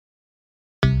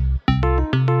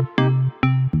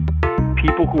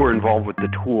people who are involved with the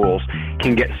tools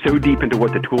can get so deep into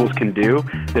what the tools can do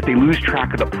that they lose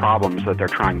track of the problems that they're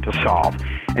trying to solve.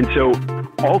 And so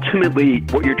ultimately,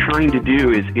 what you're trying to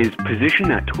do is position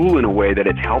that tool in a way that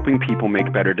it's helping people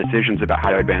make better decisions about how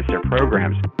to advance their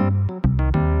programs.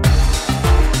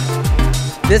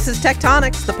 This is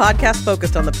Tonics, the podcast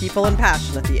focused on the people and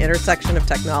passion at the intersection of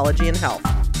technology and health.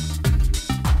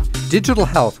 Digital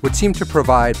health would seem to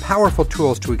provide powerful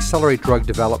tools to accelerate drug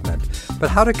development, but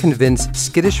how to convince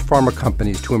skittish pharma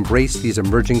companies to embrace these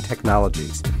emerging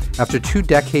technologies? After 2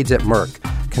 decades at Merck,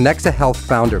 Connexa Health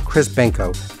founder Chris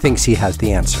Benko thinks he has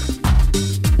the answer.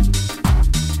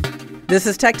 This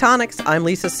is Tonics. I'm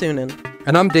Lisa Sunan.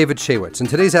 And I'm David Shaywitz, and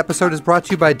today's episode is brought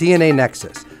to you by DNA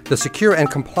Nexus, the secure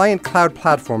and compliant cloud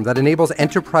platform that enables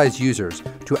enterprise users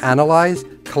to analyze,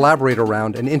 collaborate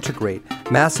around, and integrate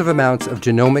massive amounts of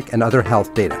genomic and other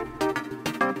health data.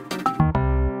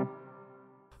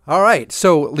 All right,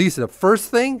 so Lisa, the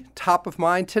first thing, top of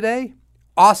mind today,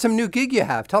 awesome new gig you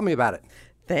have. Tell me about it.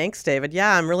 Thanks, David.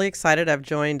 Yeah, I'm really excited. I've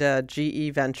joined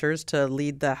GE Ventures to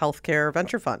lead the healthcare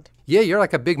venture fund. Yeah, you're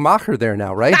like a big macher there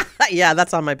now, right? Yeah,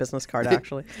 that's on my business card,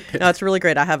 actually. No, it's really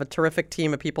great. I have a terrific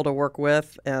team of people to work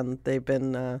with, and they've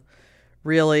been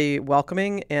really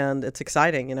welcoming, and it's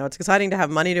exciting. You know, it's exciting to have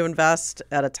money to invest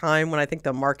at a time when I think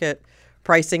the market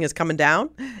pricing is coming down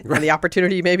and the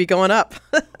opportunity may be going up.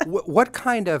 What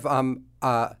kind of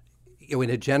in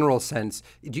a general sense,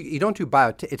 you don't do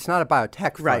it's not a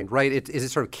biotech fund, right? Is it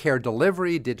sort of care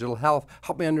delivery, digital health?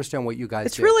 Help me understand what you guys do.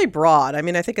 It's really broad. I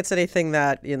mean, I think it's anything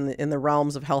that in the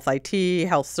realms of health IT,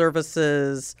 health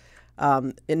services,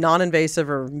 in non-invasive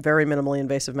or very minimally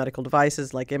invasive medical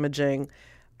devices like imaging,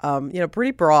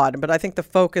 pretty broad. But I think the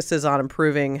focus is on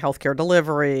improving healthcare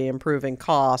delivery, improving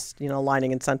cost,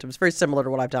 aligning incentives, very similar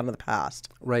to what I've done in the past.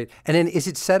 Right. And then is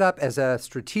it set up as a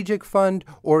strategic fund,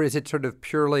 or is it sort of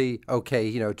purely,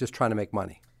 just trying to make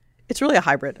money? It's really a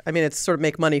hybrid. I mean, it's sort of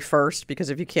make money first,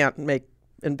 because if you can't make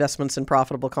investments in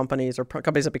profitable companies or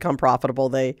companies that become profitable,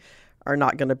 they are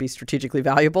not going to be strategically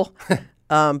valuable.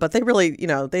 But they really,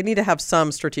 they need to have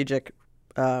some strategic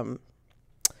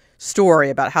story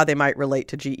about how they might relate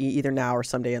to GE either now or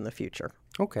someday in the future.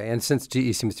 Okay, and since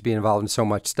GE seems to be involved in so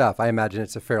much stuff, I imagine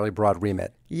it's a fairly broad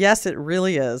remit. Yes, it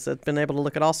really is. It's been able to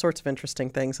look at all sorts of interesting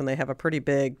things, and they have a pretty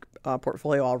big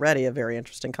portfolio already of very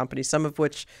interesting companies, some of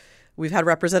which we've had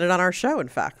represented on our show, in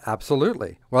fact.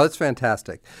 Absolutely. Well, it's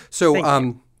fantastic.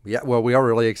 So, yeah, well, we are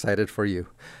really excited for you.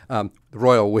 The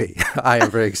royal we. I am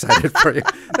very excited for you.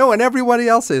 No, and everybody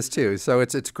else is too. So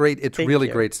it's great. It's really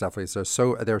great stuff.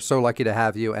 So they're so lucky to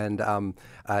have you, and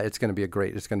it's going to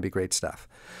be great stuff.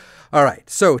 All right.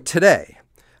 So today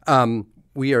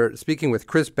we are speaking with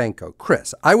Chris Benko.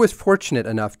 Chris, I was fortunate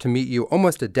enough to meet you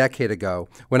almost a decade ago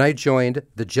when I joined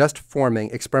the just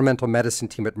forming experimental medicine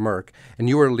team at Merck, and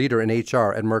you were a leader in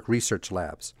HR at Merck Research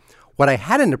Labs. What I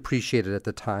hadn't appreciated at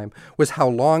the time was how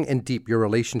long and deep your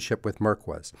relationship with Merck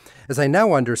was. As I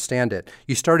now understand it,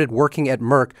 you started working at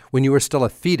Merck when you were still a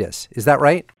fetus. Is that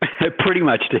right? Pretty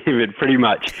much, David, pretty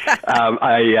much.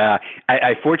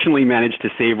 I fortunately managed to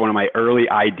save one of my early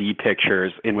ID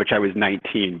pictures in which I was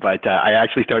 19, but I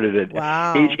actually started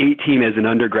at age 18 as an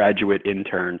undergraduate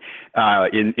intern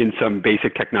in some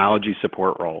basic technology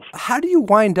support roles. How do you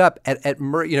wind up at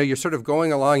Merck? You're sort of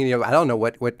going along, and I don't know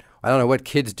what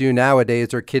kids do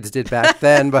nowadays or kids did back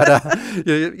then, but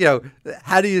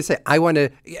how do you say I want to?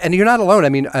 And you're not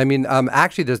alone.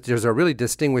 Actually, there's a really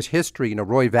distinguished history.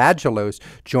 Roy Vagelos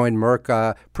joined Merck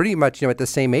pretty much at the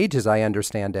same age as I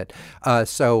understand it.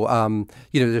 So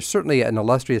there's certainly an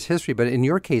illustrious history. But in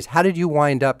your case, how did you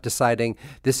wind up deciding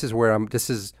this is where this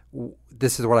is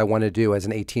what I want to do as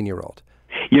an 18-year-old?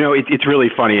 It's really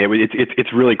funny.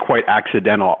 It's really quite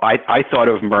accidental. I thought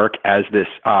of Merck as this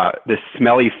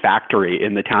smelly factory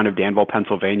in the town of Danville,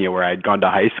 Pennsylvania, where I had gone to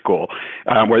high school,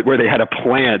 where they had a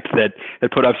plant that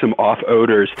put off some off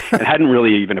odors, and hadn't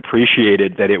really even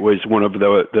appreciated that it was one of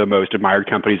the most admired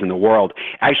companies in the world.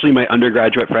 Actually, my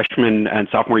undergraduate freshman and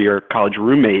sophomore year college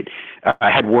roommate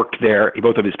had worked there.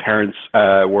 Both of his parents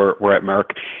were at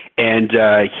Merck, and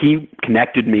he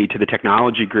connected me to the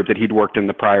technology group that he'd worked in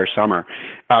the prior summer.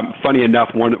 Funny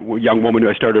enough, one young woman who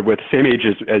I started with, same age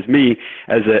as me,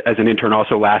 as an intern,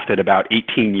 also lasted about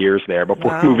 18 years there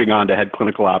before moving on to head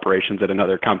clinical operations at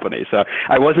another company. So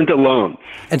I wasn't alone.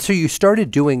 And so you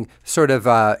started doing sort of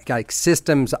like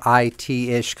systems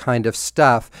IT-ish kind of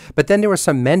stuff, but then there were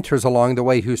some mentors along the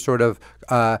way who sort of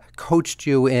coached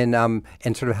you in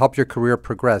and sort of helped your career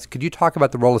progress. Could you talk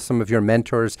about the role of some of your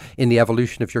mentors in the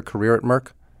evolution of your career at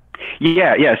Merck?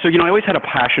 Yeah. So, I always had a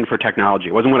passion for technology.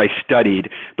 It wasn't what I studied,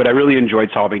 but I really enjoyed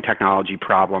solving technology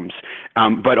problems.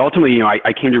 But ultimately,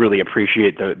 I came to really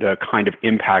appreciate the kind of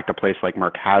impact a place like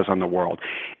Merck has on the world.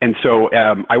 And so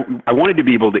I wanted to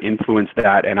be able to influence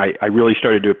that, and I really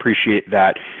started to appreciate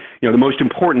that. The most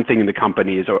important thing in the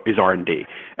company is R&D.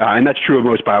 And that's true of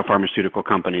most biopharmaceutical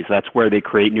companies. That's where they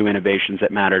create new innovations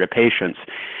that matter to patients.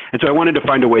 And so I wanted to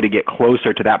find a way to get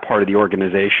closer to that part of the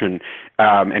organization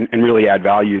and really add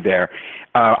value there.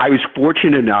 I was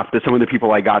fortunate enough that some of the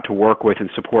people I got to work with and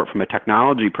support from a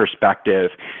technology perspective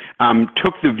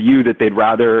took the view that they'd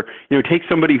rather take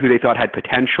somebody who they thought had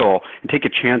potential and take a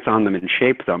chance on them and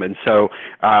shape them. And so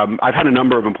I've had a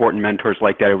number of important mentors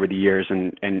like that over the years.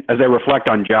 And as I reflect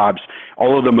on jobs,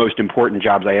 all of the most important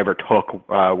jobs I ever took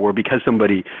were because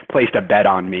somebody placed a bet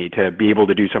on me to be able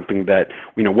to do something that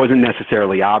wasn't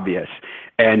necessarily obvious.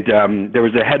 And there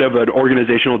was the head of an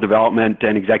organizational development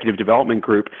and executive development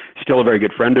group, still a very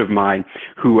good friend of mine,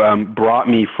 who brought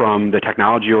me from the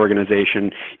technology organization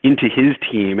into his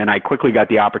team, and I quickly got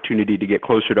the opportunity to get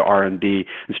closer to R&D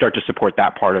and start to support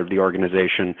that part of the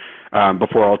organization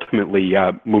before ultimately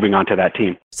moving on to that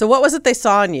team. So what was it they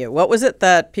saw in you? What was it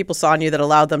that people saw in you that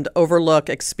allowed them to overlook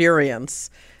experience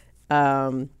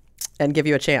and give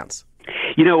you a chance?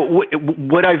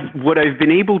 What I've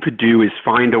been able to do is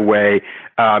find a way,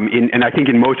 and I think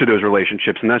in most of those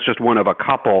relationships, and that's just one of a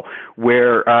couple,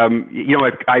 where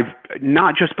I've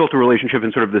not just built a relationship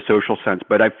in sort of the social sense,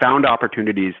 but I've found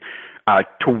opportunities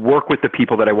to work with the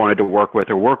people that I wanted to work with,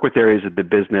 or work with areas of the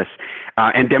business,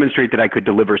 and demonstrate that I could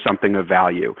deliver something of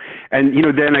value. And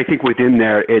then I think within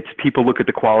there, it's people look at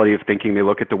the quality of thinking, they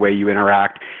look at the way you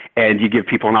interact, and you give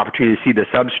people an opportunity to see the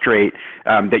substrate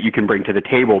that you can bring to the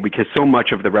table, because so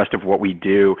much of the rest of what we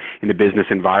do in the business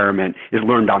environment is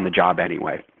learned on the job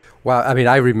anyway. Wow. I mean,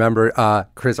 I remember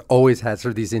Chris always had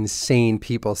sort of these insane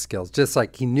people skills, just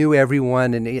like he knew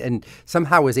everyone and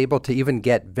somehow was able to even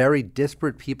get very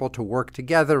disparate people to work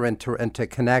together and to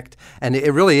connect. And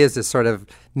it really is this sort of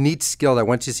neat skill that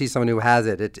once you see someone who has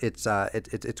it,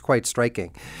 it's quite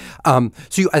striking.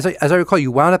 So as I recall,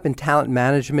 you wound up in talent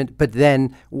management, but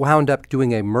then wound up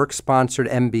doing a Merck-sponsored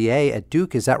MBA at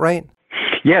Duke. Is that right?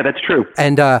 Yeah, that's true.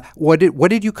 And what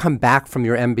did you come back from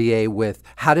your MBA with?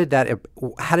 How did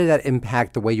that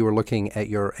impact the way you were looking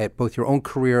at both your own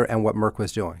career and what Merck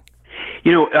was doing?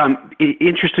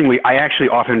 Interestingly, I actually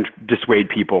often dissuade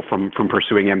people from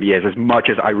pursuing MBAs, as much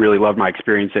as I really loved my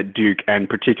experience at Duke, and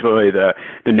particularly the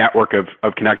network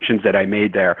of connections that I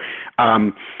made there.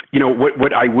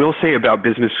 What I will say about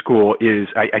business school is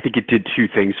I think it did two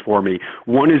things for me.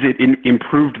 One is it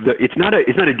improved it's not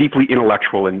a deeply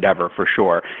intellectual endeavor, for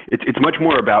sure. It's much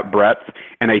more about breadth,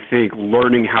 and I think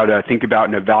learning how to think about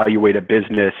and evaluate a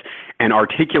business and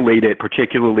articulate it,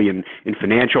 particularly in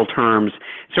financial terms,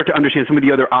 start to understand some of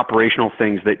the other operational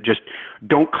things that just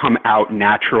don't come out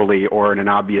naturally or in an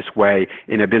obvious way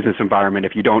in a business environment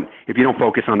if you don't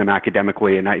focus on them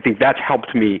academically. And I think that's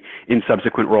helped me in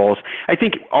subsequent roles. I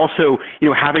think also,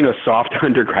 having a soft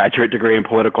undergraduate degree in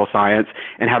political science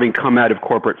and having come out of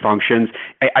corporate functions,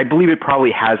 I believe it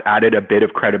probably has added a bit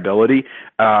of credibility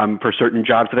for certain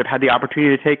jobs that I've had the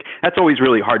opportunity to take. That's always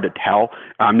really hard to tell.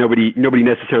 Nobody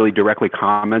necessarily directly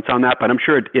comments on that, but I'm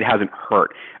sure it hasn't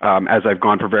hurt as I've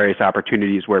gone for various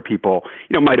opportunities where people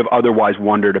might have otherwise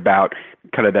wondered about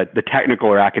kind of the technical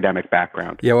or academic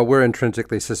background. Yeah, well, we're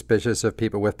intrinsically suspicious of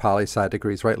people with poli-sci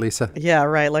degrees, right, Lisa? Yeah,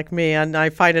 right, like me. And I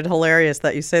find it hilarious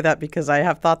that you say that, because I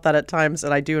have thought that at times,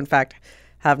 and I do, in fact,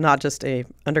 have not just a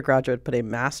undergraduate, but a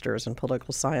master's in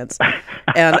political science.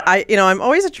 And I'm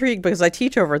always intrigued because I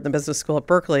teach over at the business school at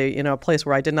Berkeley, a place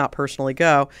where I did not personally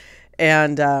go.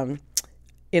 And,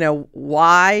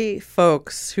 why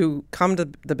folks who come to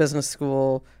the business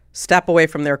school step away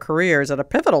from their careers at a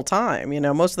pivotal time.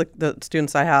 Most of the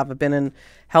students I have been in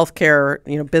healthcare,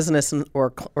 business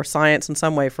or science in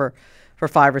some way for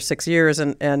 5 or 6 years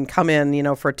and come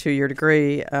in, for a 2-year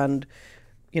degree. And,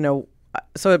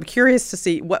 so I'm curious to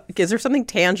see, is there something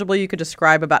tangible you could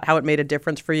describe about how it made a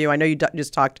difference for you? I know you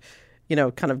just talked,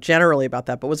 kind of generally about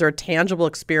that, but was there a tangible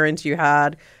experience you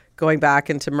had going back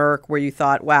into Merck where you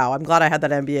thought, wow, I'm glad I had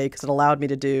that MBA because it allowed me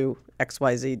to do X,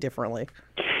 Y, Z differently?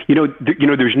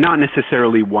 There's not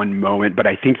necessarily one moment, but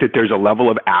I think that there's a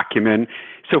level of acumen.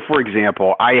 So, for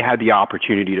example, I had the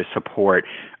opportunity to support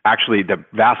actually the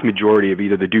vast majority of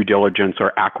either the due diligence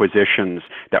or acquisitions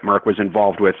that Merck was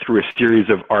involved with through a series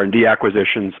of R&D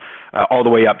acquisitions, all the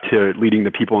way up to leading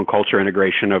the people and culture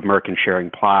integration of Merck and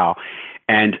Schering-Plough.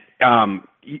 And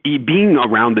being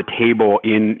around the table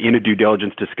in a due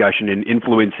diligence discussion and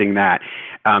influencing that,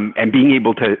 and being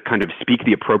able to kind of speak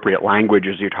the appropriate language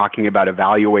as you're talking about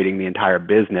evaluating the entire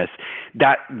business,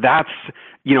 that's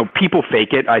people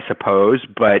fake it, I suppose,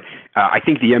 but I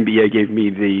think the MBA gave me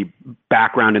the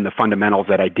background and the fundamentals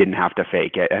that I didn't have to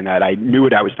fake it and that I knew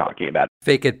what I was talking about.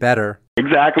 Fake it better.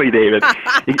 Exactly, David.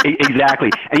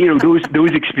 Exactly. And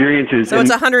those experiences. So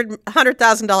it's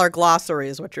 $100,000 glossary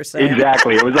is what you're saying.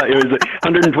 Exactly. It was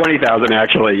 $120,000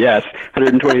 actually. Yes,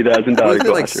 $120,000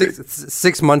 glossary. Like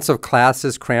 6 months of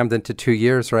classes crammed into 2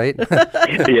 years, right?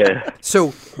 Yeah.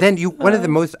 So then one of the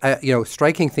most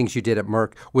striking things you did at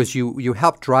Merck was you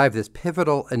helped drive this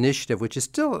pivotal initiative, which is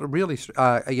still really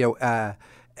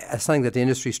something that the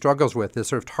industry struggles with, this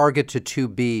sort of target to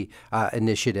 2B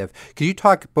initiative. Could you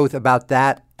talk both about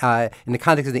that in the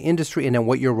context of the industry and then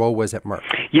what your role was at Merck?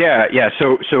 Yeah.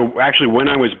 So actually, when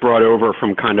I was brought over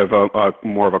from kind of a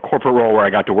more of a corporate role where I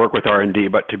got to work with R&D,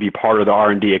 but to be part of the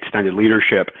R&D extended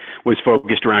leadership was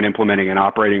focused around implementing an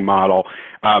operating model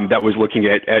that was looking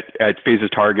at phases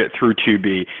target through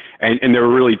 2B. And there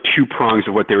were really two prongs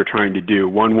of what they were trying to do.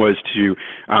 One was to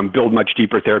build much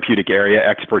deeper therapeutic area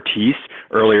expertise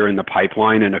earlier in the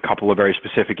pipeline in a couple of very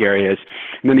specific areas.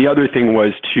 And then the other thing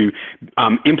was to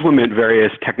implement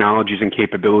various technologies and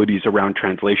capabilities around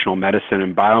translational medicine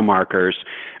and biomarkers.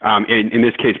 In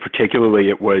this case, particularly,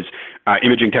 it was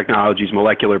imaging technologies,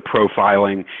 molecular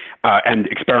profiling, and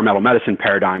experimental medicine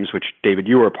paradigms, which, David,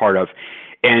 you were a part of.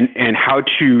 And how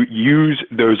to use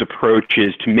those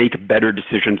approaches to make better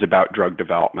decisions about drug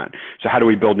development. So how do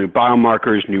we build new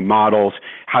biomarkers, new models?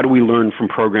 How do we learn from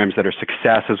programs that are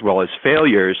success as well as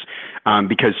failures?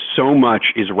 Because so much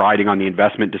is riding on the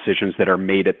investment decisions that are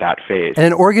made at that phase.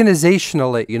 And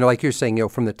organizationally, like you're saying,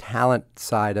 from the talent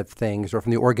side of things or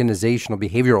from the organizational,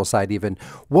 behavioral side even,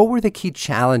 what were the key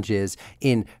challenges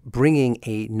in bringing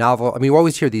a novel, we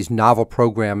always hear these novel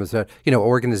programs that,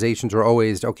 organizations are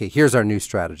always, okay, here's our new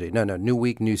strategy. No, new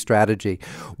week, new strategy.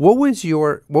 What was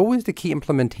the key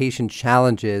implementation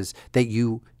challenges that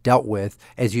you dealt with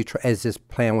as this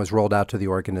plan was rolled out to the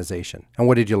organization? And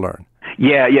what did you learn?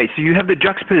 Yeah. So you have the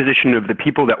juxtaposition of the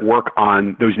people that work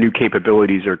on those new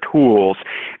capabilities or tools,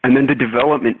 and then the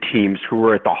development teams who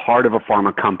are at the heart of a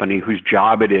pharma company whose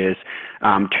job it is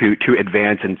to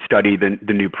advance and study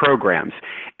the new programs.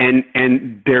 And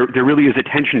there really is a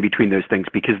tension between those things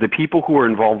because the people who are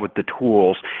involved with the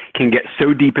tools can get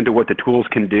so deep into what the tools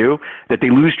can do that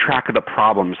they lose track of the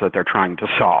problems that they're trying to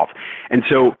solve. And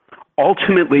so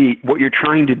ultimately, what you're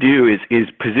trying to do is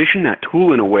position that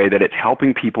tool in a way that it's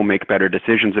helping people make better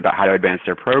decisions about how to advance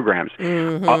their programs.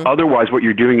 Mm-hmm. Otherwise, what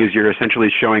you're doing is you're essentially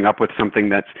showing up with something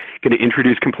that's going to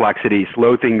introduce complexity,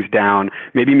 slow things down,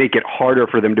 maybe make it harder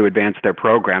for them to advance their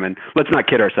program. And let's not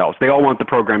kid ourselves. They all want the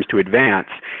programs to advance.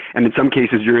 And in some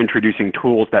cases, you're introducing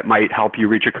tools that might help you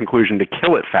reach a conclusion to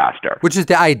kill it faster. Which is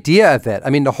the idea of it.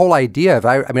 The whole idea of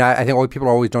I think people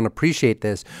always don't appreciate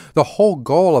this. The whole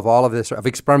goal of all of this, of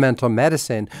experimental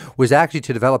medicine, was actually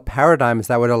to develop paradigms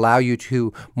that would allow you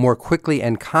to more quickly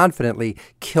and confidently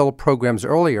kill programs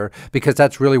earlier, because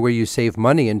that's really where you save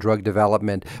money in drug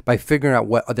development, by figuring out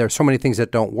there are so many things that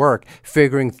don't work,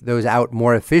 figuring those out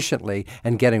more efficiently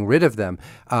and getting rid of them,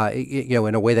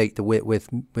 in a way that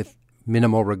with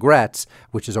minimal regrets,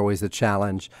 which is always the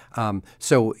challenge. That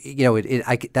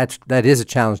is a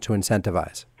challenge to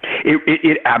incentivize.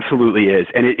 It absolutely is,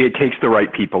 and it takes the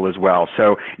right people as well.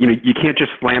 So you can't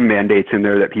just slam mandates in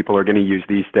there that people are going to use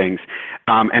these things,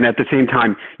 and at the same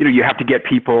time, you have to get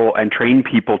people and train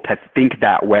people to think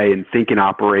that way and think and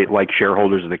operate like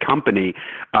shareholders of the company.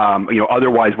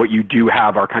 Otherwise, what you do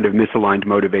have are kind of misaligned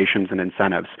motivations and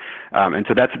incentives, and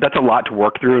so that's a lot to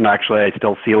work through. And actually, I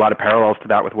still see a lot of parallels to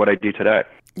that with what I do today.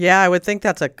 Yeah, I would think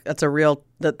that's a real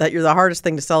that you're the hardest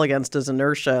thing to sell against is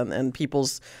inertia and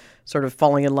people's sort of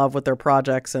falling in love with their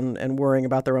projects and worrying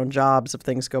about their own jobs if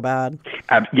things go bad.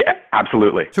 Yeah,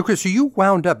 absolutely. So, Chris, you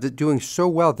wound up doing so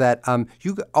well that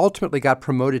you ultimately got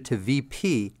promoted to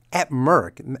VP at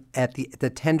Merck at the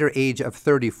tender age of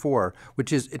 34,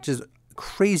 which is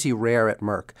crazy rare at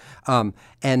Merck.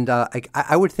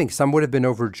 I would think some would have been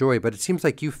overjoyed, but it seems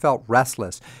like you felt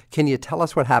restless. Can you tell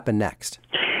us what happened next?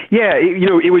 Yeah,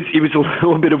 it was a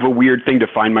little bit of a weird thing to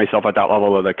find myself at that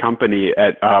level of the company.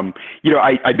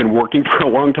 I'd been working for a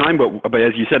long time, but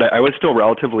as you said, I was still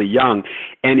relatively young,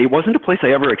 and it wasn't a place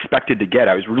I ever expected to get.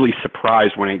 I was really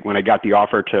surprised when I got the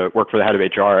offer to work for the head of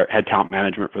HR, head talent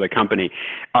management for the company.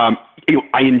 I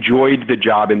enjoyed the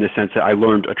job in the sense that I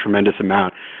learned a tremendous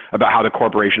amount about how the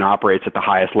corporation operates at the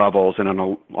highest levels and on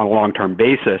a long-term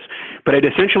basis. But I'd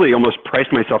essentially almost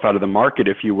priced myself out of the market,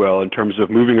 if you will, in terms of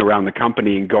moving around the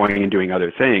company and going and doing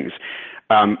other things.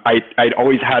 I'd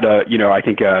always had an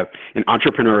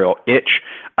entrepreneurial itch.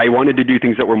 I wanted to do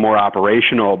things that were more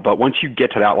operational, but once you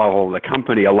get to that level of the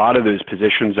company, a lot of those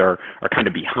positions are kind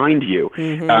of behind you.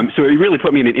 So it really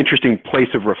put me in an interesting place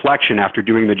of reflection after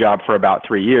doing the job for about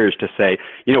 3 years to say,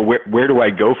 where do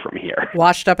I go from here?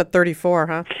 Washed up at 34,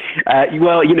 huh?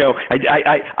 Well,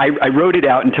 I wrote it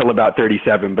out until about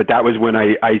 37, but that was when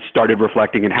I started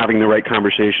reflecting and having the right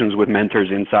conversations with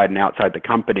mentors inside and outside the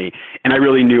company. And I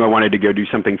really knew I wanted to go do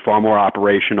something far more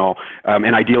operational,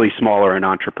 and ideally smaller and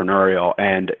entrepreneurial.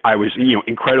 And I was,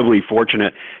 incredibly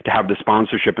fortunate to have the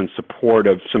sponsorship and support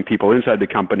of some people inside the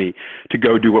company to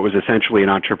go do what was essentially an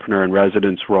entrepreneur in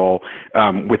residence role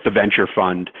with the venture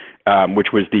fund,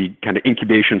 which was the kind of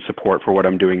incubation support for what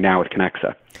I'm doing now with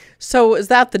Conexa. So is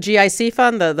that the GIC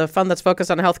fund, the fund that's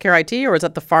focused on healthcare IT, or is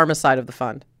that the pharma side of the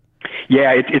fund?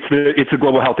 Yeah, it's the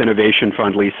Global Health Innovation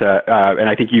Fund, Lisa, and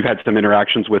I think you've had some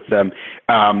interactions with them.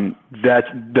 That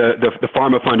the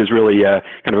pharma fund is really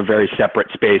kind of a very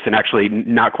separate space, and actually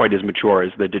not quite as mature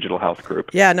as the digital health group.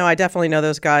 Yeah, no, I definitely know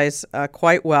those guys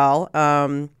quite well.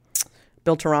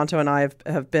 Bill Toronto and I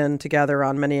have been together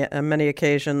on many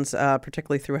occasions,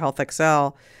 particularly through Health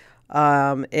Excel,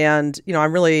 and I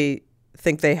really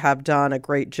think they have done a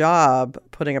great job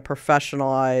putting a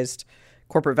professionalized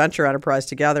corporate venture enterprise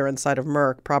together inside of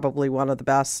Merck, probably one of the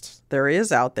best there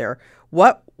is out there.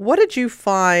 What did you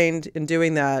find in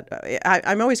doing that?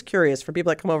 I'm always curious for people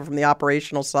that come over from the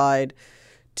operational side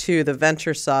to the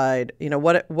venture side.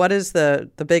 What is the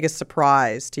biggest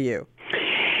surprise to you?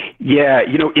 Yeah,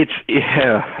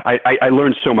 I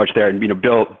learned so much there, and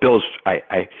Bill's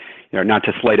not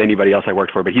to slight anybody else I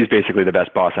worked for, but he's basically the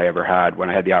best boss I ever had when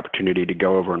I had the opportunity to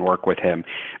go over and work with him.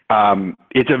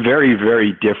 It's a very,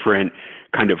 very different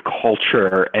kind of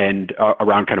culture and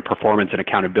around kind of performance and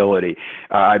accountability.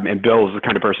 And Bill's the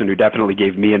kind of person who definitely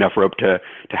gave me enough rope to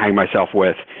hang myself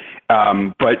with.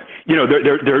 But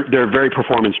they're very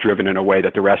performance driven in a way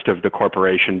that the rest of the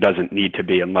corporation doesn't need to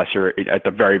be unless you're at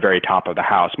the very, very top of the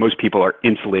house. Most people are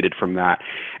insulated from that.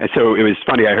 And so it was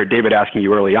funny. I heard David asking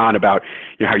you early on about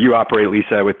how you operate,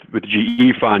 Lisa, with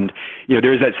GE Fund.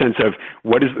 There's that sense of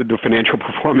what is the financial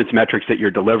performance metrics that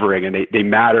you're delivering, and they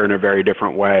matter in a very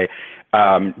different way.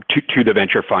 To the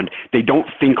venture fund. They don't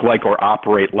think like or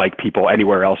operate like people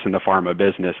anywhere else in the pharma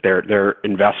business. They're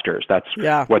investors. That's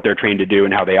what they're trained to do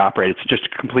and how they operate. It's just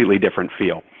a completely different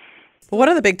feel. Well, one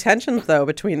of the big tensions, though,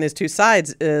 between these two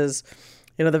sides is,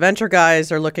 the venture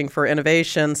guys are looking for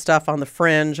innovation, stuff on the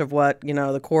fringe of what,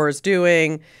 the core is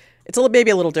doing. It's maybe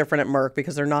a little different at Merck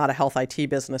because they're not a health IT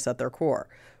business at their core.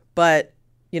 But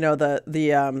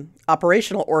the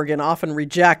operational organ often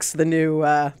rejects the new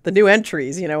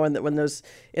entries. When those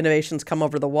innovations come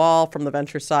over the wall from the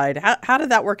venture side. How did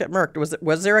that work at Merck?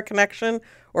 Was there a connection,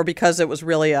 or because it was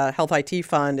really a health IT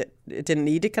fund, it didn't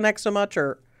need to connect so much,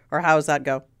 or how does that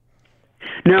go?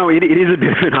 No, it is a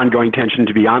bit of an ongoing tension,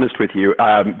 to be honest with you.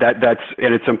 And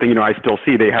it's something I still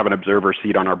see. They have an observer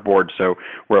seat on our board, so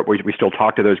we still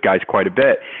talk to those guys quite a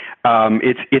bit.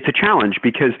 It's a challenge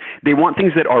because they want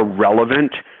things that are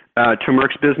relevant to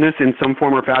Merck's business in some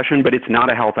form or fashion, but it's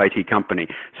not a health IT company.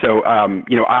 So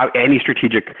any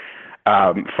strategic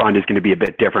fund is going to be a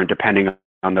bit different depending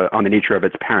on the nature of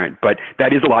its parent. But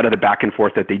that is a lot of the back and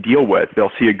forth that they deal with.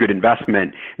 They'll see a good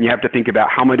investment, and you have to think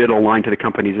about how might it align to the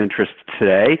company's interests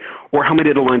today, or how might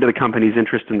it align to the company's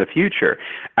interest in the future.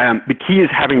 The key is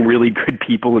having really good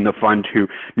people in the fund who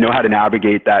know how to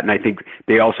navigate that, and I think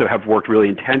they also have worked really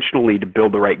intentionally to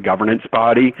build the right governance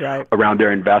body around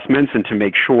their investments and to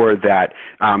make sure that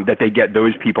that they get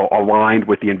those people aligned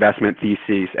with the investment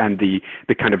theses and the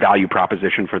kind of value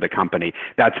proposition for the company.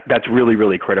 That's really,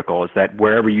 really critical, is that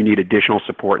wherever you need additional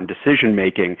support and decision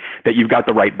making, that you've got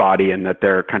the right body and that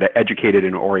they're kind of educated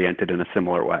and oriented in a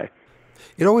similar way.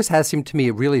 It always has seemed to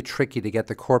me really tricky to get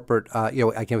the corporate,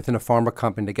 again, within a pharma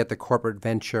company, to get the corporate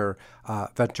venture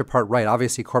part right.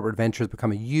 Obviously, corporate venture has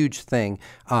become a huge thing.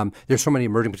 There's so many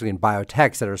emerging, particularly in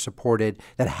biotechs, that are supported,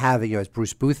 that have, as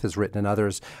Bruce Booth has written and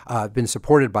others, been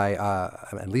supported by,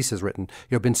 and Lisa's written,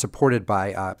 been supported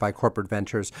by corporate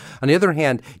ventures. On the other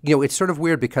hand, it's sort of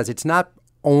weird because it's not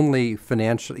only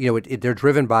financial, they're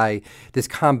driven by this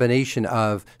combination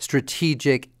of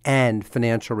strategic and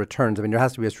financial returns. I mean, there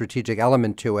has to be a strategic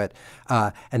element to it,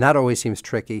 and that always seems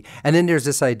tricky. And then there's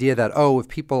this idea that, if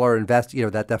people are investing,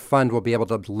 that the fund will be able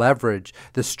to leverage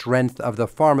the strength of the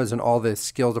pharmas and all the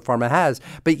skills the pharma has,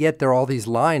 but yet there are all these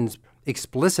lines,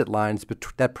 explicit lines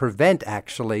that prevent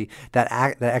actually that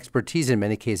expertise in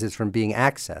many cases from being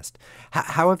accessed.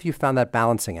 How have you found that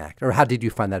balancing act, or how did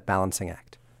you find that balancing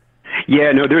act?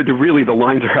 Yeah, no, they're really, the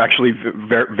lines are actually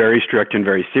very, very strict and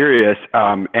very serious,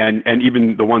 and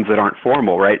even the ones that aren't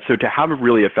formal, right? So to have a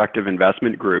really effective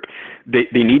investment group,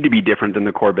 they need to be different than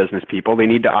the core business people. They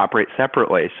need to operate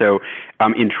separately. So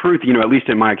in truth, at least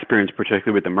in my experience,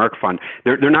 particularly with the Merck Fund,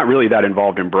 they're not really that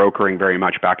involved in brokering very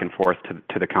much back and forth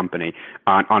to the company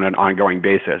on an ongoing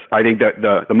basis. I think that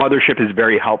the mothership is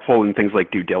very helpful in things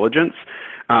like due diligence,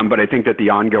 but I think that the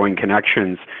ongoing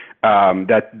connections,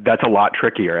 that's a lot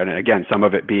trickier. And again, some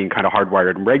of it being kind of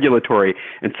hardwired and regulatory,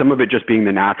 and some of it just being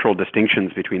the natural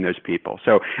distinctions between those people.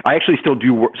 So I actually still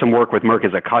do some work with Merck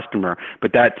as a customer,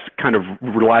 but that's kind of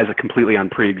relies completely on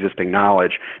pre-existing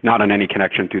knowledge, not on any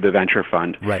connection through the venture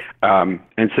fund. Right.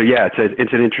 And so, yeah,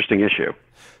 it's an interesting issue.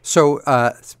 So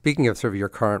speaking of sort of your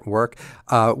current work,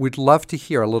 we'd love to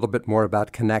hear a little bit more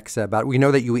about Connexa. We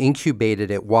know that you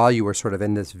incubated it while you were sort of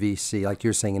in this VC, like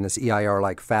you're saying, in this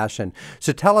EIR-like fashion.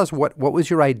 So tell us, what was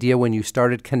your idea when you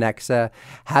started Connexa?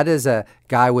 How does a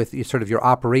guy with sort of your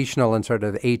operational and sort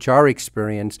of HR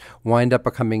experience wind up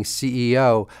becoming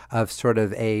CEO of sort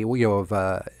of a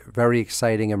very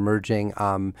exciting emerging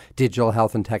digital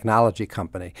health and technology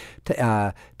company?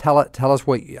 Tell us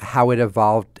how it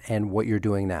evolved and what you're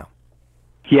doing now.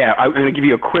 Yeah, I'm going to give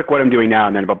you a quick what I'm doing now,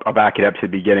 and then I'll back it up to the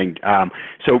beginning.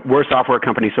 So we're a software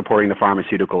company supporting the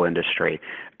pharmaceutical industry.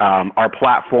 Our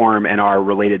platform and our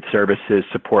related services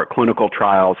support clinical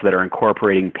trials that are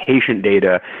incorporating patient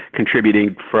data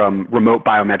contributing from remote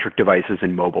biometric devices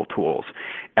and mobile tools.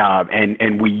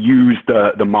 And we use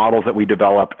the models that we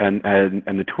develop and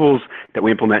the tools that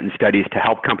we implement in studies to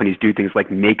help companies do things like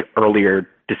make earlier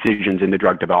decisions in the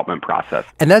drug development process.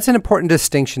 And that's an important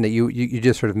distinction that you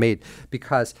just sort of made,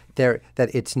 because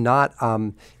it's not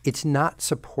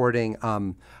supporting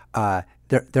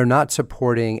they're not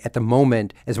supporting at the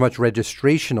moment as much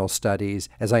registrational studies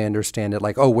as I understand it,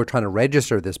 like, oh, we're trying to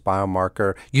register this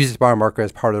biomarker, use this biomarker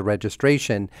as part of the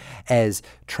registration, as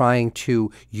trying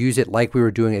to use it like we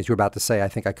were doing, as you were about to say, I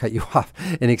think I cut you off,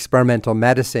 in experimental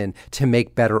medicine to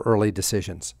make better early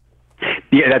decisions.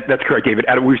 Yeah, that's correct, David.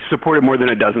 We've supported more than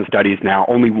a dozen studies now.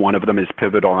 Only one of them is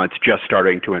pivotal, and it's just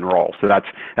starting to enroll. So that's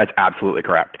absolutely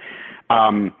correct.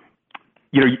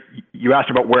 You asked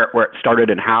about where it started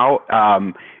and how.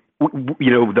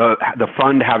 The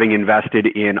fund, having invested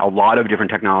in a lot of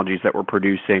different technologies that were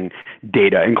producing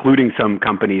data, including some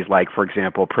companies like, for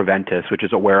example, Preventus, which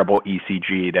is a wearable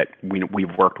ECG that we've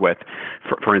worked with,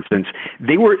 for instance,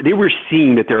 they were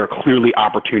seeing that there are clearly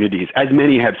opportunities, as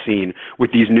many have seen,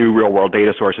 with these new real-world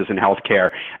data sources in healthcare.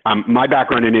 My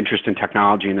background and interest in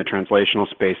technology in the translational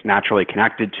space naturally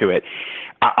connected to it.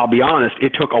 I'll be honest,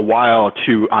 it took a while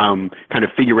to kind of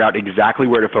figure out exactly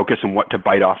where to focus and what to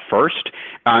bite off first.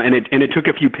 And it took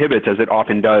a few pivots, as it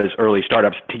often does early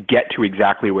startups, to get to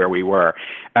exactly where we were.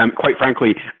 Quite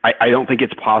frankly, I don't think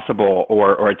it's possible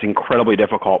or it's incredibly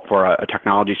difficult for a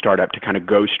technology startup to kind of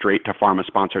go straight to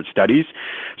pharma-sponsored studies.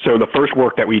 So the first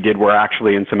work that we did were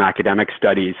actually in some academic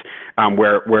studies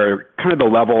where kind of the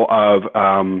level of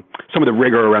some of the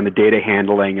rigor around the data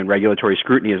handling and regulatory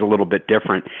scrutiny is a little bit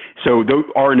different. So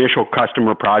our initial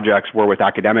customer projects were with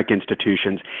academic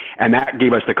institutions, and that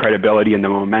gave us the credibility and the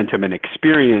momentum and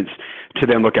experience to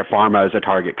then look at pharma as a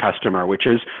target customer, which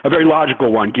is a very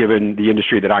logical one given the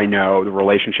industry that I know, the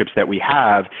relationships that we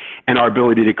have, and our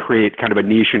ability to create kind of a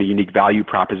niche and a unique value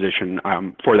proposition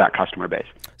for that customer base.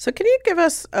 So can you give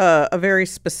us a very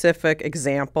specific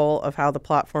example of how the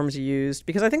platform's used?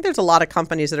 Because I think there's a lot of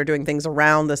companies that are doing things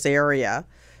around this area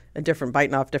and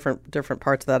biting off different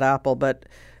parts of that apple. But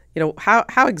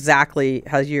how exactly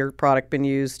has your product been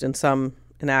used in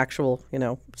an actual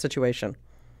situation?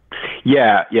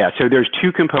 Yeah. So there's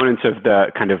two components of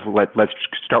the kind of, let's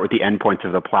start with the endpoints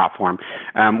of the platform.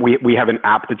 We have an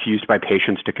app that's used by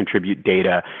patients to contribute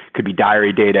data. Could be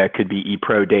diary data, could be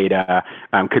ePro data,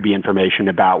 could be information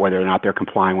about whether or not they're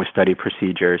complying with study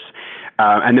procedures.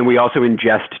 And then we also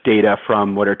ingest data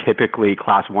from what are typically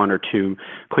class 1 or 2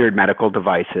 cleared medical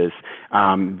devices,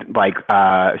 like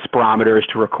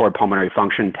spirometers to record pulmonary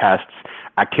function tests,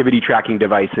 activity tracking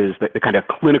devices, the kind of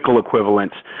clinical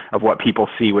equivalents of what people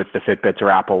see with the Fitbits or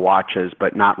Apple Watches,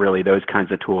 but not really those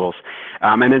kinds of tools.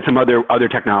 And then some other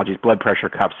technologies, blood pressure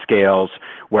cuffs, scales,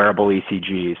 wearable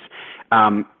ECGs.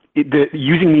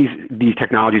 Using these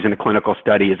technologies in a clinical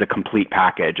study is a complete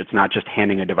package. It's not just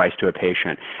handing a device to a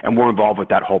patient, and we're involved with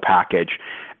that whole package.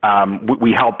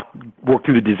 We help work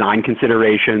through the design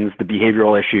considerations, the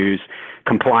behavioral issues,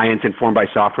 compliance informed by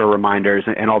software reminders,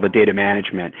 and all the data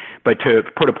management. But to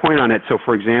put a point on it, so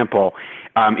for example,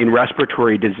 in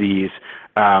respiratory disease,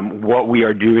 what we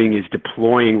are doing is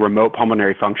deploying remote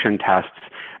pulmonary function tests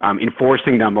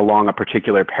enforcing them along a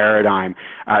particular paradigm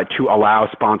to allow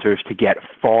sponsors to get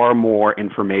far more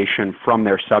information from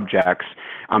their subjects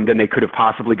than they could have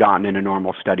possibly gotten in a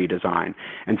normal study design.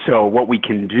 And so what we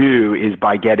can do is,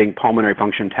 by getting pulmonary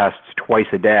function tests twice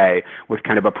a day with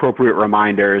kind of appropriate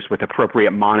reminders, with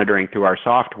appropriate monitoring through our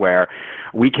software,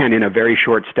 we can, in a very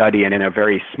short study and in a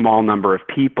very small number of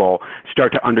people,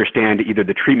 start to understand either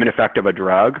the treatment effect of a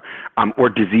drug or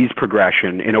disease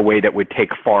progression in a way that would take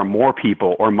far more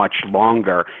people or much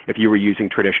longer if you were using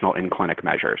traditional in-clinic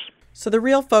measures. So the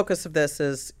real focus of this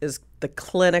is the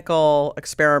clinical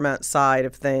experiment side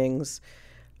of things,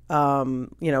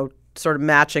 sort of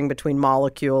matching between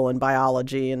molecule and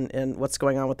biology and what's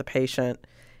going on with the patient,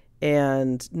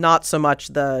 and not so much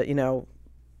the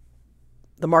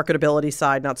marketability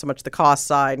side, not so much the cost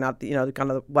side, not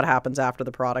kind of what happens after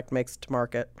the product makes it to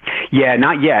market. Yeah,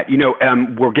 not yet.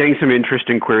 We're getting some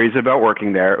interesting queries about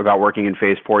working there, about working in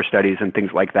phase 4 studies and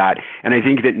things like that. And I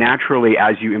think that naturally,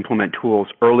 as you implement tools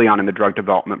early on in the drug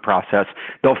development process,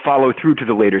 they'll follow through to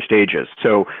the later stages.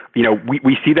 So,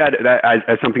 we see that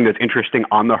as something that's interesting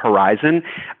on the horizon.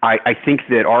 I think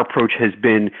that our approach has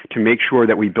been to make sure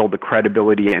that we build the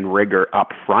credibility and rigor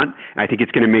up front. And I think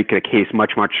it's going to make a case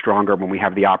much, much stronger when we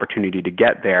have the opportunity to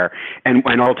get there and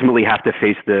ultimately have to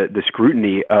face the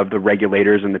scrutiny of the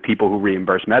regulators and the people who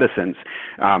reimburse medicines.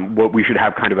 What we should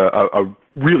have kind of a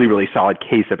really, really solid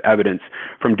case of evidence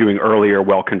from doing earlier,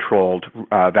 well-controlled,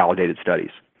 validated studies.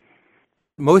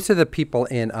 Most of the people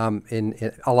in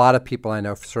a lot of people I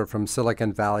know sort of from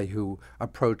Silicon Valley who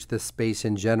approach this space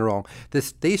in general,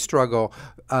 they struggle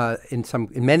in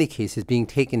many cases being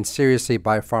taken seriously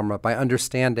by pharma, by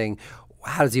understanding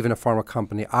how does even a pharma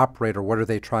company operate, or what are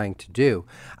they trying to do?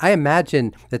 I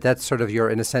imagine that that's sort of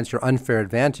in a sense, your unfair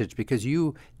advantage, because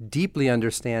you deeply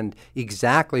understand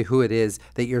exactly who it is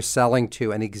that you're selling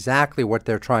to and exactly what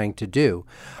they're trying to do.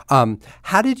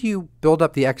 How did you build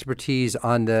up the expertise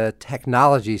on the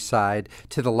technology side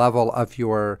to the level of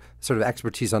your sort of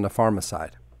expertise on the pharma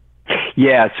side?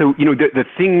 Yeah, so the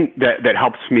thing that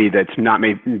helps me that's not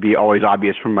maybe always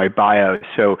obvious from my bio.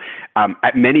 So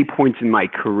at many points in my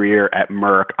career at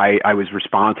Merck, I was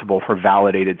responsible for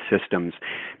validated systems.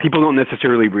 People don't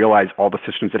necessarily realize all the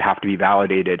systems that have to be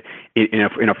validated in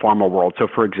a pharma world. So,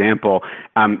 for example,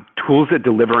 tools that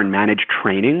deliver and manage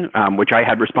training, which I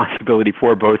had responsibility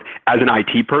for both as an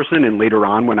IT person and later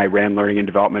on when I ran learning and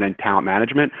development and talent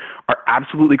management, are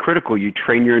absolutely critical. You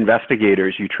train your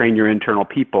investigators, you train your internal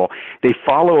people. They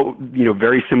follow,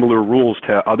 very similar rules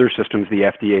to other systems the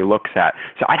FDA looks at.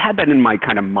 So I had that in my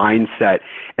kind of mindset,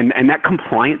 and that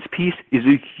compliance piece is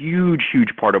a huge,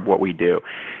 huge part of what we do.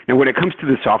 Now, when it comes to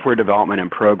the software development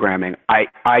and programming,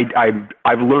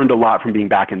 I've learned a lot from being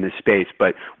back in this space,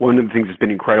 but one of the things that's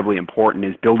been incredibly important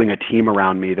is building a team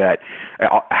around me that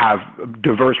have a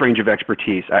diverse range of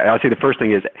expertise. I'll say the first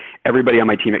thing is everybody on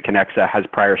my team at Connexa has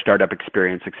prior startup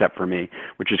experience except for me,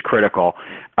 which is critical.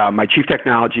 My chief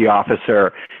technology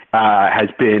officer has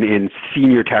been in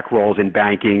senior tech roles in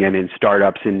banking and in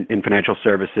startups in financial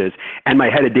services. And my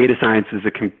head of data science is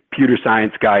a computer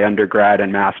science guy, undergrad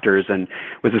and master's, and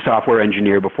was a software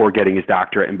engineer before getting his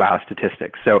doctorate in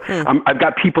biostatistics. So I've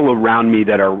got people around me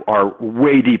that are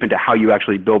way deep into how you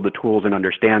actually build the tools and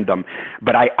understand them.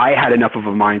 But I had enough of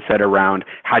a mindset around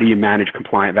how do you manage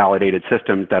compliant, validated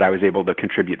systems that I was able to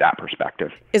contribute that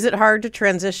perspective. Is it hard to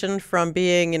transition from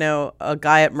being, a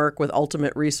guy at Merck with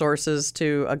ultimate resources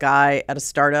to a guy at a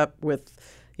startup with,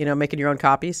 making your own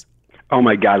copies? Oh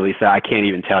my God, Lisa, I can't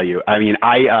even tell you. I mean,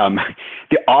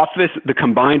 the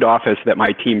combined office that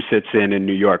my team sits in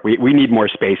New York, we need more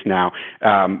space now.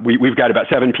 We've got about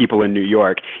 7 people in New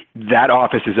York. That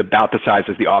office is about the size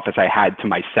as the office I had to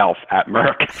myself at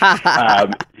Merck.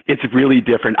 It's really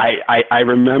different. I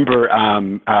remember,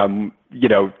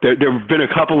 there have been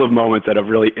a couple of moments that have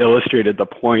really illustrated the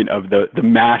point of the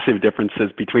massive differences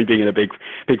between being in a big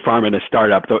pharma and a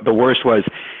startup. The worst was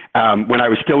when I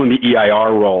was still in the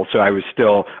EIR role, so I was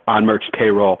still on Merck's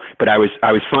payroll, but I was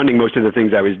funding most of the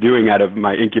things I was doing out of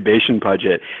my incubation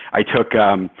budget. I took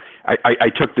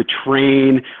the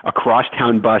train, a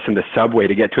crosstown bus, and the subway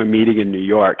to get to a meeting in New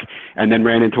York, and then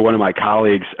ran into one of my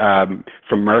colleagues from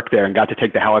Merck there and got to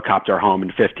take the helicopter home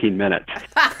in 15 minutes.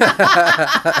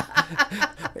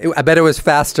 I bet it was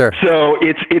faster. So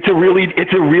it's a really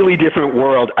different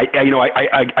world. I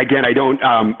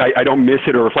don't miss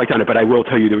it or reflect on it, but I will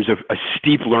tell you there was a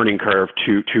steep learning curve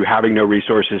to having no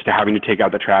resources, to having to take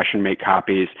out the trash and make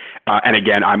copies. And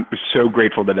again, I'm so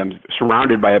grateful that I'm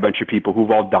surrounded by a bunch of people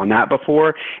who've all done that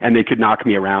before, and they could knock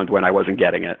me around when I wasn't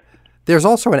getting it. There's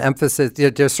also an emphasis,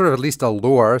 there's sort of at least a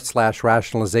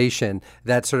lore/rationalization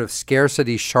that sort of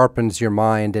scarcity sharpens your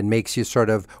mind and makes you sort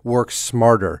of work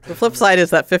smarter. The flip side is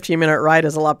that 15-minute ride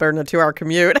is a lot better than a 2-hour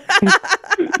commute.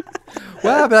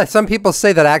 Well, but some people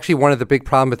say that actually one of the big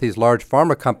problems with these large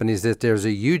pharma companies is there's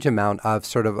a huge amount of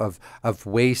sort of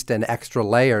waste and extra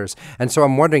layers. And so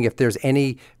I'm wondering if there's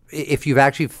if you've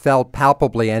actually felt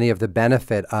palpably any of the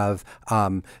benefit of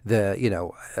in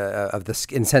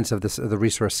sense of the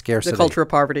resource scarcity. The culture of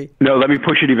poverty. No, let me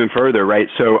push it even further, right?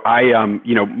 So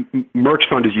Merck's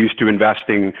fund is used to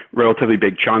investing relatively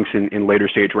big chunks in later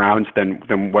stage rounds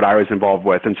than what I was involved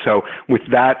with. And so with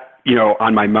that,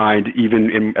 on my mind,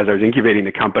 even as I was incubating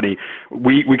the company,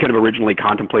 we kind of originally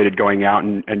contemplated going out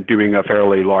and doing a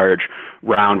fairly large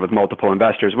round with multiple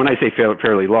investors. When I say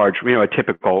fairly large, a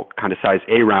typical kind of size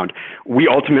A round. We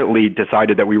ultimately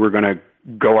decided that we were going to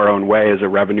go our own way as a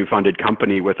revenue-funded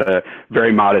company with a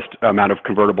very modest amount of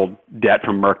convertible debt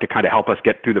from Merck to kind of help us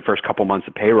get through the first couple months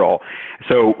of payroll.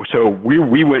 So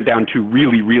we went down to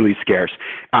really, really scarce.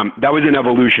 That was an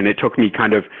evolution. It took me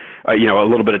kind of a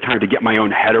little bit of time to get my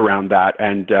own head around that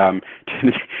and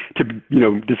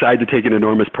to decide to take an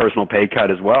enormous personal pay cut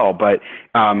as well. But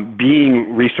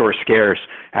being resource scarce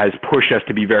has pushed us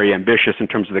to be very ambitious in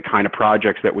terms of the kind of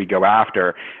projects that we go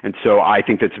after. And so I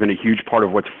think that's been a huge part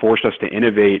of what's forced us to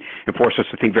innovate and forced us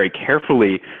to think very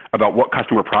carefully about what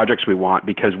customer projects we want,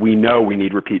 because we know we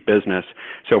need repeat business.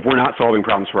 So if we're not solving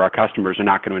problems for our customers, they're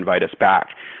not going to invite us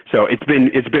back. So it's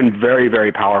been very,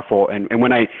 very powerful. And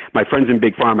when my friends in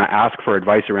Big Pharma ask for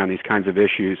advice around these kinds of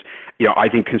issues, I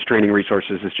think constraining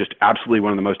resources is just absolutely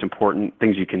one of the most important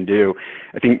things you can do.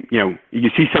 I think, you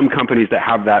see some companies that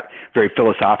have that very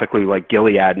philosophically, like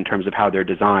Gilead, in terms of how they're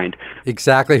designed.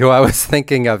 Exactly who I was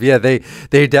thinking of. Yeah, they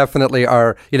definitely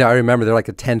are. I remember they're like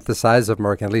a tenth the size of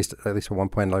Merck. At least at one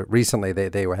point recently,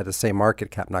 they had the same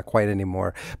market cap, not quite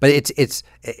anymore. But it's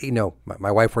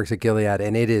my wife works at Gilead,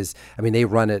 and it is. I mean, they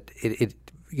run it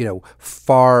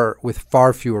with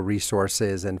far fewer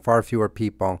resources and far fewer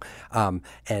people, and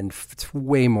it's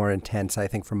way more intense, I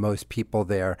think, for most people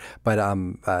there. But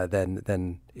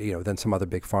than some other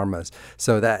big pharmas.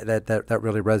 So that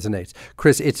really resonates.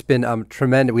 Chris, it's been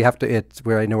tremendous.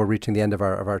 I know we're reaching the end of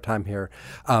our time here.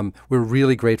 We're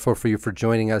really grateful for you for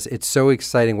joining us. It's so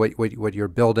exciting what you're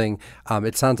building.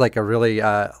 It sounds like a really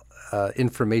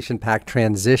information-packed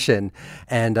transition,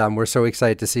 and we're so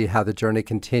excited to see how the journey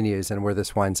continues and where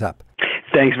this winds up.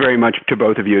 Thanks very much to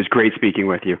both of you. It was great speaking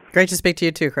with you. Great to speak to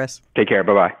you too, Chris. Take care.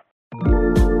 Bye-bye.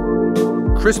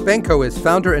 Chris Benko is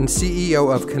founder and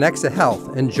CEO of Conexa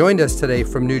Health and joined us today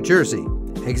from New Jersey,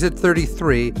 exit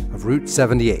 33 of Route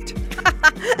 78.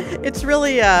 It's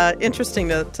really interesting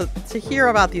to hear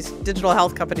about these digital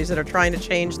health companies that are trying to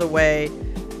change the way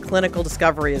clinical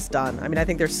discovery is done. I mean, I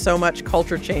think there's so much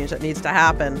culture change that needs to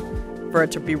happen for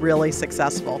it to be really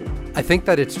successful. I think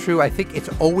that it's true. I think it's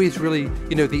always really,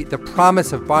 the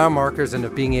promise of biomarkers and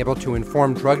of being able to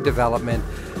inform drug development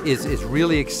is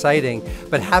really exciting,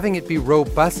 but having it be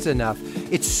robust enough,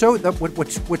 it's so that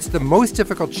what's the most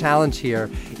difficult challenge here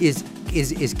is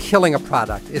killing a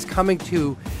product, is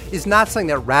not something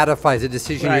that ratifies a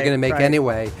decision you're going to make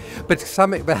anyway, but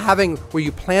having where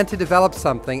you plan to develop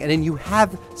something and then you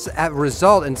have a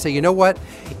result and say, you know what,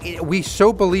 we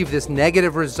so believe this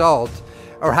negative result,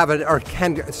 or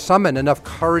can summon enough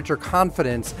courage or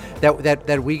confidence that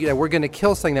we're going to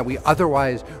kill something that we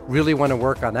otherwise really want to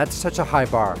work on. That's such a high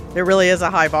bar. It really is a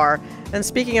high bar. And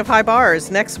speaking of high bars,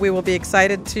 next we will be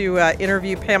excited to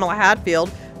interview Pamela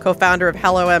Hadfield, co-founder of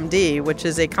HelloMD, which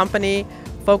is a company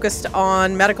focused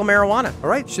on medical marijuana. All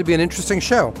right, should be an interesting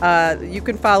show. You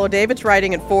can follow David's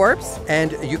writing at Forbes.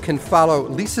 And you can follow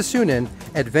Lisa Sunin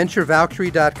at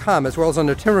venturevalkyrie.com, as well as on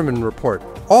the Timmerman Report.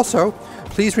 Also,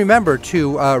 please remember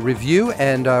to review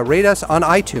and rate us on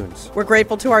iTunes. We're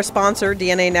grateful to our sponsor,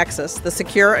 DNA Nexus, the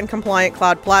secure and compliant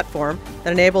cloud platform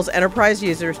that enables enterprise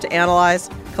users to analyze,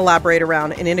 collaborate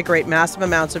around, and integrate massive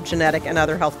amounts of genetic and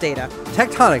other health data.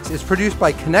 Tectonics is produced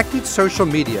by Connected Social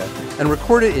Media and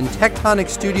recorded in Tectonic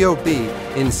Studio B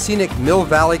in scenic Mill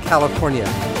Valley, California.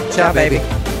 Ciao, baby.